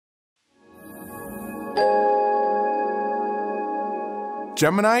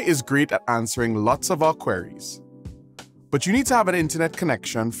Gemini is great at answering lots of our queries, but you need to have an internet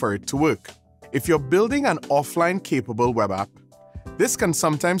connection for it to work. If you're building an offline-capable web app, this can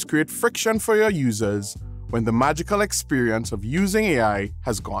sometimes create friction for your users when the magical experience of using AI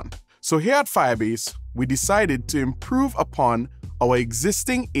has gone. So here at Firebase, we decided to improve upon our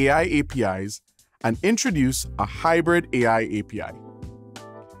existing AI APIs and introduce a hybrid AI API.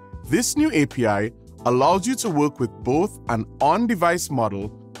 This new API allows you to work with both an on-device model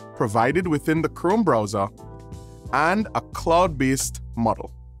provided within the Chrome browser and a cloud-based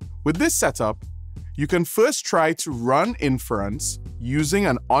model. With this setup, you can first try to run inference using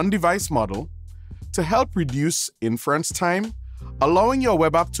an on-device model to help reduce inference time, allowing your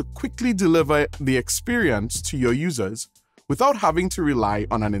web app to quickly deliver the experience to your users without having to rely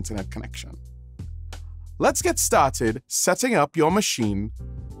on an internet connection. Let's get started setting up your machine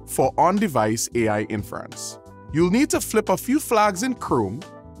for on-device AI inference. You'll need to flip a few flags in Chrome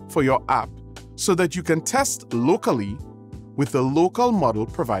for your app so that you can test locally with the local model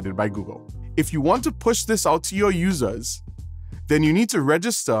provided by Google. If you want to push this out to your users, then you need to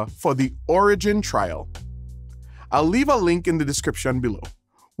register for the Origin trial. I'll leave a link in the description below.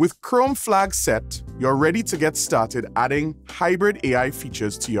 With Chrome flags set, you're ready to get started adding hybrid AI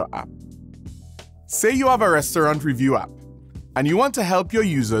features to your app. Say you have a restaurant review app, and you want to help your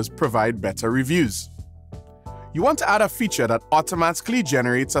users provide better reviews. You want to add a feature that automatically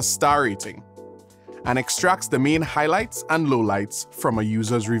generates a star rating and extracts the main highlights and lowlights from a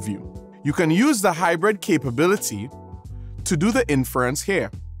user's review. You can use the hybrid capability to do the inference here.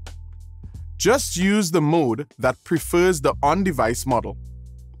 Just use the mode that prefers the on-device model.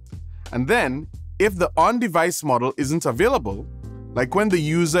 And then, if the on-device model isn't available, like when the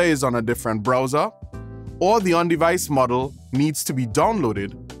user is on a different browser, or the on-device model needs to be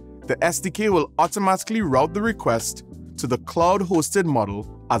downloaded, the SDK will automatically route the request to the cloud-hosted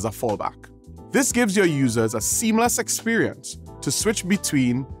model as a fallback. This gives your users a seamless experience to switch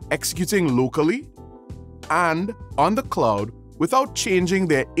between executing locally and on the cloud without changing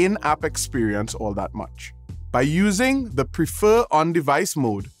their in-app experience all that much. By using the Prefer on-device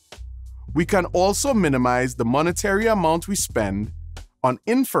mode, we can also minimize the monetary amount we spend on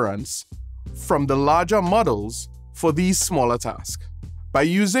inference from the larger models for these smaller tasks. By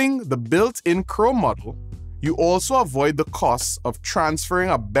using the built-in Chrome model, you also avoid the costs of transferring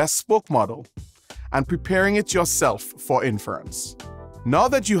a bespoke model and preparing it yourself for inference. Now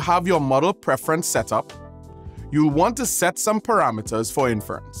that you have your model preference set up, you'll want to set some parameters for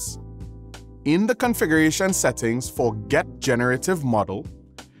inference. In the configuration settings for Get Generative Model,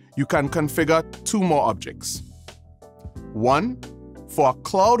 you can configure two more objects. One for a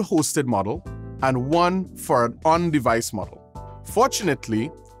cloud-hosted model and one for an on-device model.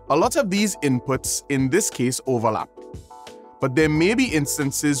 Fortunately, a lot of these inputs in this case overlap, but there may be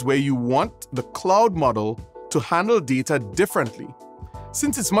instances where you want the cloud model to handle data differently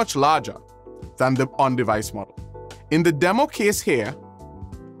since it's much larger than the on-device model. In the demo case here,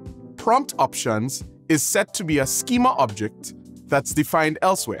 prompt options is set to be a schema object that's defined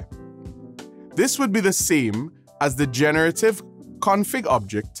elsewhere. This would be the same as the generative config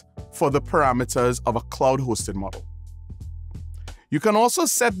object for the parameters of a cloud-hosted model. You can also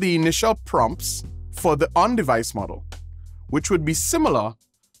set the initial prompts for the on-device model, which would be similar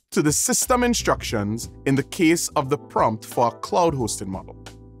to the system instructions in the case of the prompt for a cloud-hosted model.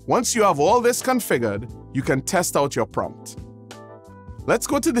 Once you have all this configured, you can test out your prompt. Let's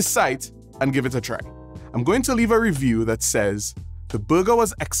go to the site and give it a try. I'm going to leave a review that says, "The burger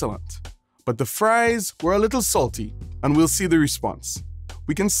was excellent, but the fries were a little salty," and we'll see the response.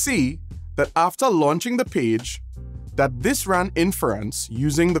 We can see that after launching the page, that this ran inference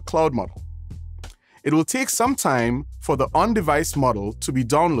using the cloud model. It will take some time for the on-device model to be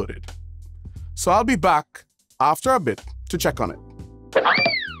downloaded. So I'll be back after a bit to check on it.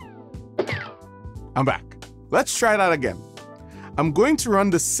 I'm back. Let's try that again. I'm going to run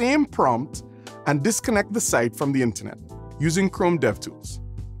the same prompt and disconnect the site from the internet using Chrome DevTools.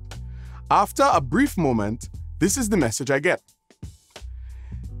 After a brief moment, this is the message I get.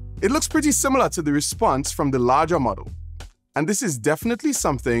 It looks pretty similar to the response from the larger model, and this is definitely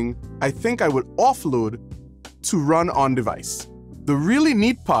something I think I would offload to run on device. The really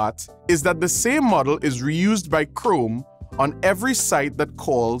neat part is that the same model is reused by Chrome on every site that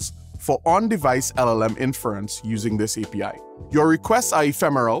calls for on-device LLM inference using this API. Your requests are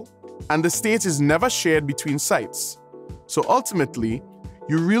ephemeral, and the state is never shared between sites. So ultimately,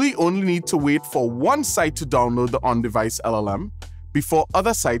 you really only need to wait for one site to download the on-device LLM before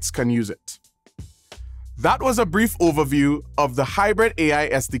other sites can use it. That was a brief overview of the hybrid AI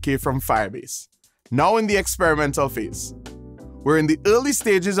SDK from Firebase. now in the experimental phase. We're in the early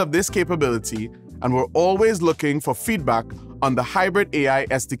stages of this capability, and we're always looking for feedback on the hybrid AI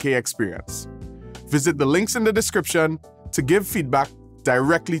SDK experience. Visit the links in the description to give feedback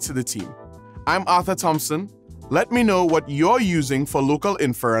directly to the team. I'm Arthur Thompson. Let me know what you're using for local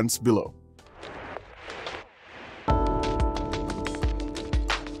inference below.